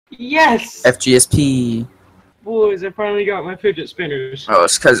Yes! FGSP. Boys, I finally got my fidget spinners. Oh,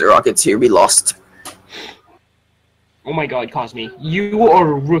 it's because the Rockets here. We lost. Oh my god, Cosme. You are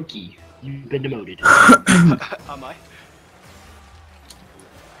a rookie. You've been demoted. Am I?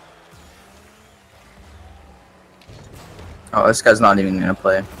 Oh, this guy's not even gonna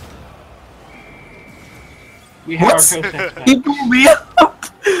play. We have What? our co-sex He blew me up!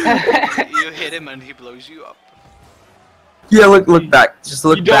 You hit him and he blows you up. Yeah, look back. Just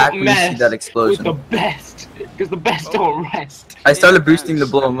look You back don't when you see mess that with explosion. the best, because the best Oh. don't rest. I started boosting to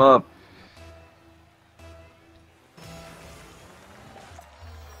blow him up.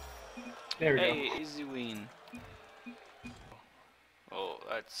 There we Hey, go. easy win. Oh,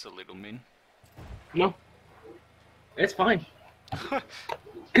 that's a little mean. No. It's fine.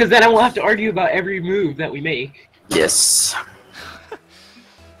 Because then I won't have to argue about every move that we make. Yes.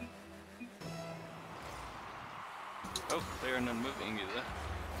 Oh, they're not moving either.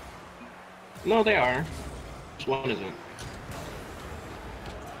 No, they are. Just one isn't.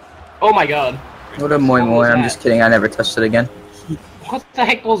 Oh my god. What a moi What moi. was I'm that? just kidding. I never touched it again. What the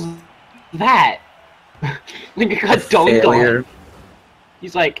heck was that? Like it got dunked Failure. on.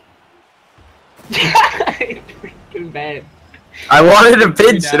 He's like... Freaking bad. I wanted to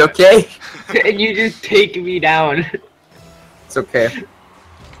pinch it, okay? And you just take me down. It's okay.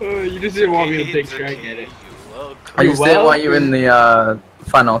 Oh, you just didn't want me to Okay, take it's strike okay. at it. You're welcome. I just didn't Well- want you in the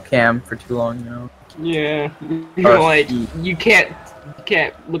final cam for too long, you know. Yeah. Or You're like, feet. you can't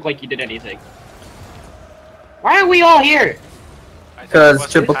look like you did anything. Why are we all here? I think it Because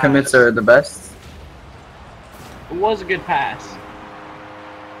was triple pass. commits are the best. It was a good pass.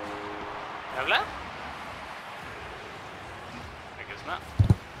 Habla? I guess not.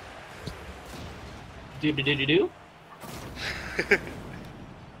 Do.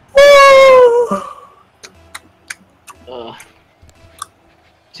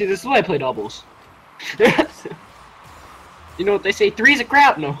 See, this is why I play doubles. You know what they say? Three's a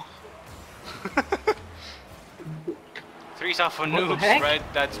crap. No. Threes are for What the noobs, heck? right?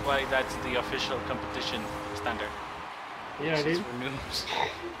 That's why that's the official competition standard. Yeah, It's dude. for noobs.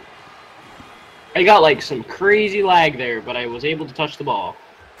 I got like some crazy lag there, but I was able to touch the ball.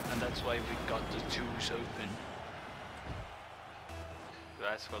 And that's why we got the twos open.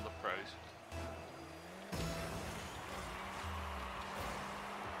 That's for the pros.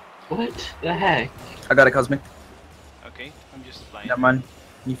 What the heck? I got it, Cosmic. Okay, I'm just flying. Never mind.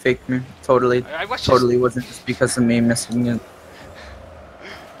 You faked me. Totally. I was just... Totally wasn't just because of me missing it.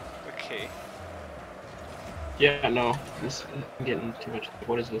 Okay. Yeah, no. This, I'm getting too much.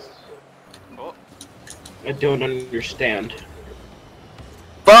 What is this? Oh, I don't understand.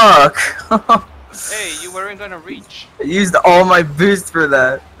 Fuck! hey, you weren't gonna reach. I used all my boost for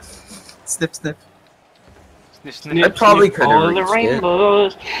that. Snip, snip. Sniff, sniff. I probably could've all of the reached it.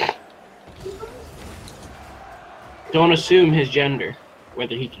 rainbows. Don't assume his gender,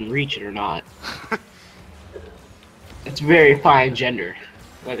 whether he can reach it or not. It's very fine gender,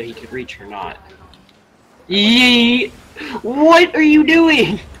 whether he can reach it or not. Yee! What are you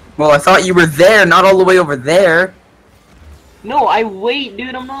doing? Well, I thought you were there, not all the way over there. No, I wait,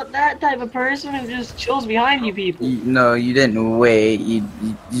 dude. I'm not that type of person who just chills behind you people. No, you didn't wait. You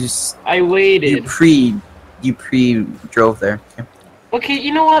just I waited. you pre drove there. Okay. Okay,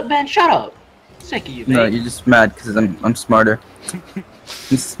 you know what, Ben? Shut up. Sick of you, No, mate. you're just mad because I'm smarter.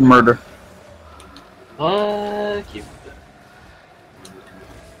 I'm smarter. Fuck you.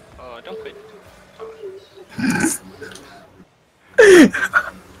 Oh, don't quit.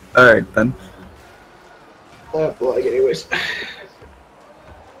 Alright then. Well, anyways.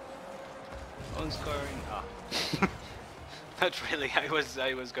 On scoring. Ah. Not really. I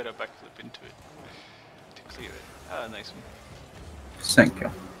was gonna backflip into it to clear it. Ah, nice one. Thank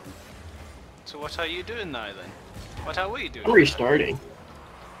you. So what are you doing now then? What are we doing? I'm restarting.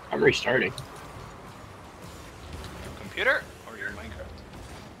 I'm restarting. Your computer or your Minecraft?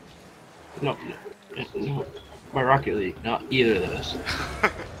 No. My Rocket League, not either of those.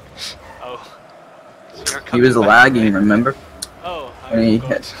 Oh. So you're He was coming back, lagging, right? remember? Oh, I When he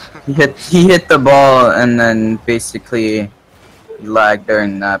forgot. he hit the ball and then basically he lagged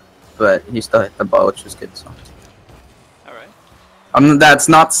during that, but he still hit the ball, which was good. So. Alright. That's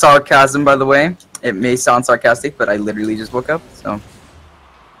not sarcasm, by the way. It may sound sarcastic, but I literally just woke up, so.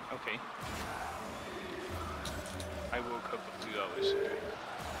 Okay. I woke up a few hours ago.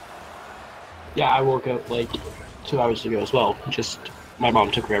 Yeah, I woke up like 2 hours ago as well. Just my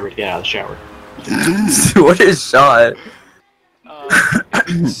mom took forever to get out of the shower. What a shot! If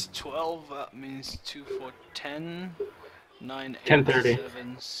it's 12, that means 2 for 10. 9, 8, 10:30.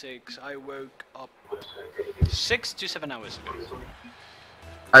 7, 6. I woke up 6 to 7 hours ago.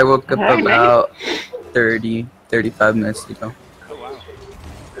 I woke up Alright, mate. about 35 minutes ago. Oh wow.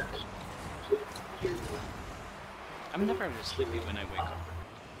 I'm never sleepy when I wake up.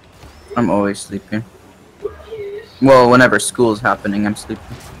 I'm always sleeping. Well, whenever school's happening, I'm sleeping.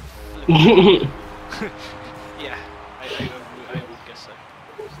 Yeah, I would guess so.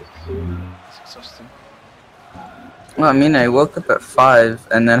 It's exhausting. Well, I mean, I woke up at 5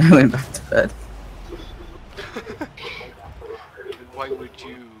 and then I went back to bed. Why would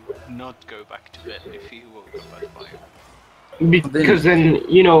you not go back to bed if you woke up at 5? Because then,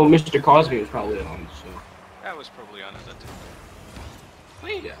 you know, Mr. Cosby was probably on, so. I was probably on at that time.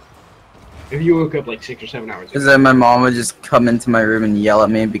 Wait. Yeah. If you woke up like 6 or 7 hours Because ago. then my mom would just come into my room and yell at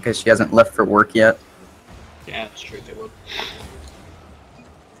me because she hasn't left for work yet. Yeah, that's true, they would.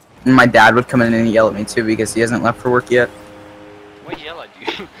 And my dad would come in and yell at me too because he hasn't left for work yet. Why yell at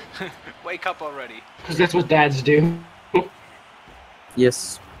you? Wake up already. Because that's what dads do.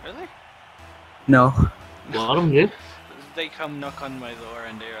 Yes. Really? No. A lot of them do. They come knock on my door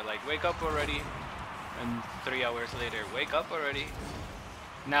and they are like, wake up already. And 3 hours later, wake up already.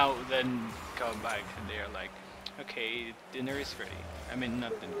 Now then come back and they are like, okay, dinner is ready. I mean,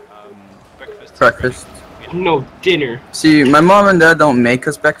 not dinner, breakfast. Breakfast. Is ready. Yeah. No, dinner. See, my mom and dad don't make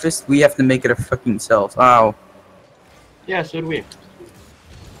us breakfast. We have to make it our fucking selves. Ow. Yeah, so do we.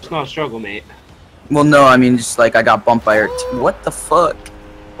 It's not a struggle, mate. Well, no, I mean, just like I got bumped by her. What the fuck?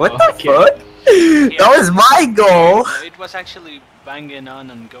 What the Okay. fuck? That was my goal. No, it was actually banging on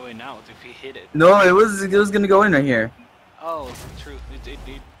and going out if he hit it. No, it was gonna go in right here. Oh, true.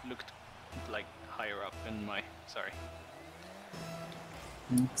 It looked like higher up in my. Sorry.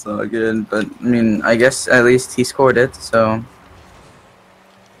 It's all good, but I mean, I guess at least he scored it. So,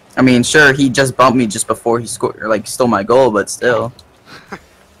 I mean, sure, he just bumped me just before he scored, or like stole my goal, but still.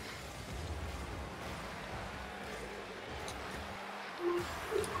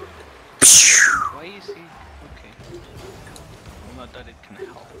 Why is he? Okay. Well, not that it can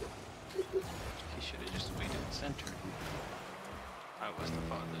help. He should have just waited center. I was the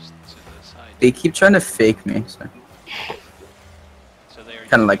farthest to the side. They keep trying to fake me. So. So they're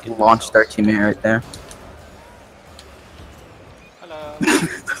Kind of like making launched our themselves. teammate right there. Hello.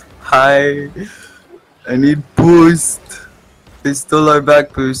 Hi, I need boost. They stole our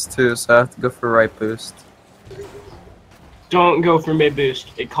back boost too, so I have to go for right boost. Don't go for mid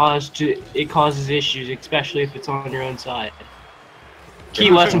boost. It causes issues, especially if it's on your own side. Key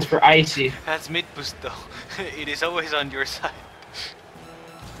lessons for Icy. That's mid boost though. It is always on your side.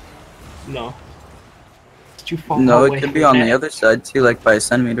 No. It's too far No, away it could from be on the net. other side too, like by a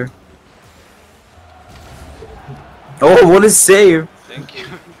centimeter. Oh, what a save! Thank you.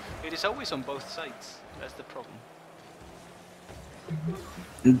 It is always on both sides. That's the problem.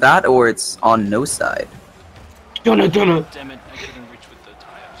 That or it's on no side. Dunna. Damn it! I couldn't reach with the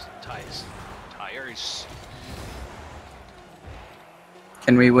tires. Tires.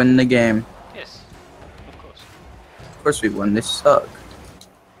 Can we win the game? Yes. Of course. Of course we won. They suck.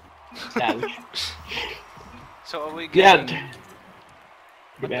 Savage. So are we Yeah. getting?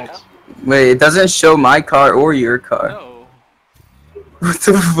 Good bats. Wait, it doesn't show my car or your car. No. What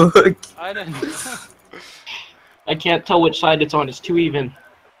the fuck? I don't know. I can't tell which side it's on. It's too even.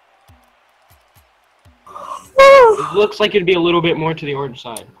 It looks like it'd be a little bit more to the orange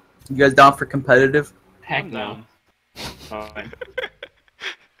side. You guys down for competitive? Heck I'm no. down. Fine.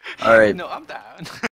 Alright. No, I'm down.